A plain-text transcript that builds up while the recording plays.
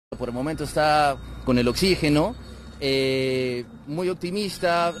por el momento está con el oxígeno, muy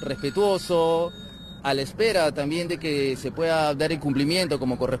optimista, respetuoso, a la espera también de que se pueda dar el cumplimiento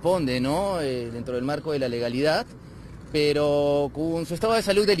como corresponde, ¿no? Dentro del marco de la legalidad, pero con su estado de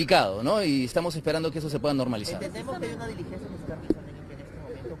salud delicado, ¿no? Y estamos esperando que eso se pueda normalizar. Entendemos que hay una diligencia que se está realizando en este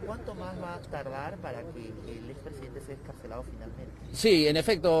momento. ¿Cuánto más va a tardar para que el expresidente sea excarcelado finalmente? Sí, en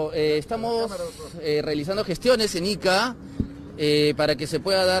efecto, estamos realizando gestiones en ICA para que se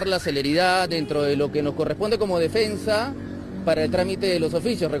pueda dar la celeridad dentro de lo que nos corresponde como defensa para el trámite de los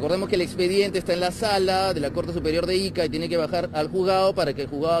oficios. Recordemos que el expediente está en la sala de la Corte Superior de Ica y tiene que bajar al juzgado para que el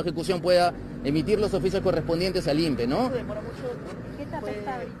juzgado de ejecución pueda emitir los oficios correspondientes al INPE, ¿no? ¿Demora mucho? ¿Qué etapa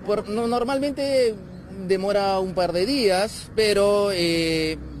está ahorita? Normalmente demora un par de días, pero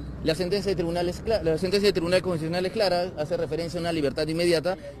la sentencia de Tribunal Constitucional es clara, hace referencia a una libertad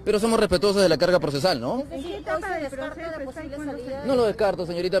inmediata, pero somos respetuosos de la carga procesal, ¿no? ¿En qué etapa del proceso de posible salida? No lo descarto,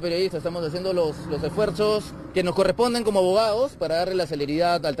 señorita periodista, estamos haciendo los esfuerzos que nos corresponden como abogados para darle la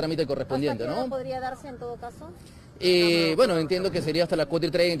celeridad al trámite correspondiente, ¿Hasta qué hora ¿no? podría darse en todo caso? Bueno, entiendo que sería hasta las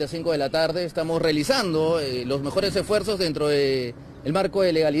 4:30, 5 de la tarde. Estamos realizando los mejores esfuerzos dentro del marco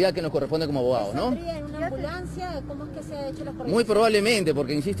de legalidad que nos corresponde como abogados, ¿no? ¿Saldría en una ambulancia? ¿Cómo es que se ha hecho la coordinación? Muy probablemente,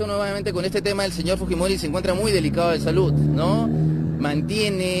 porque insisto nuevamente con este tema, el señor Fujimori se encuentra muy delicado de salud, ¿no?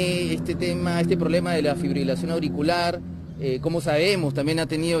 Mantiene este problema de la fibrilación auricular. Como sabemos, también ha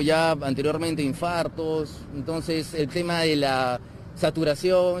tenido ya anteriormente infartos. Entonces, el tema de la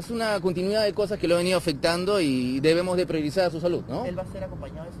saturación, es una continuidad de cosas que lo han venido afectando y debemos de priorizar su salud, ¿no? ¿Él va a ser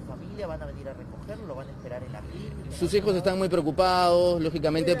acompañado de su familia? ¿Van a venir a recogerlo? ¿Lo van a esperar en la clínica? Sus hijos están muy preocupados,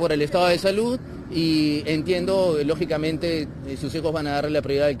 lógicamente, por el estado de salud y entiendo, lógicamente, sus hijos van a darle la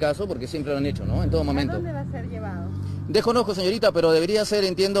prioridad del caso porque siempre lo han hecho, ¿no? En todo momento. ¿A dónde va a ser llevado? Desconozco, señorita, pero debería ser,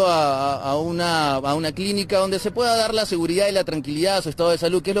 entiendo, a una clínica donde se pueda dar la seguridad y la tranquilidad a su estado de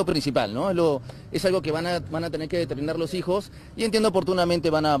salud, que es lo principal, ¿no? Es algo que van a tener que determinar los hijos y entiendo oportunamente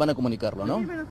van a comunicarlo, ¿no?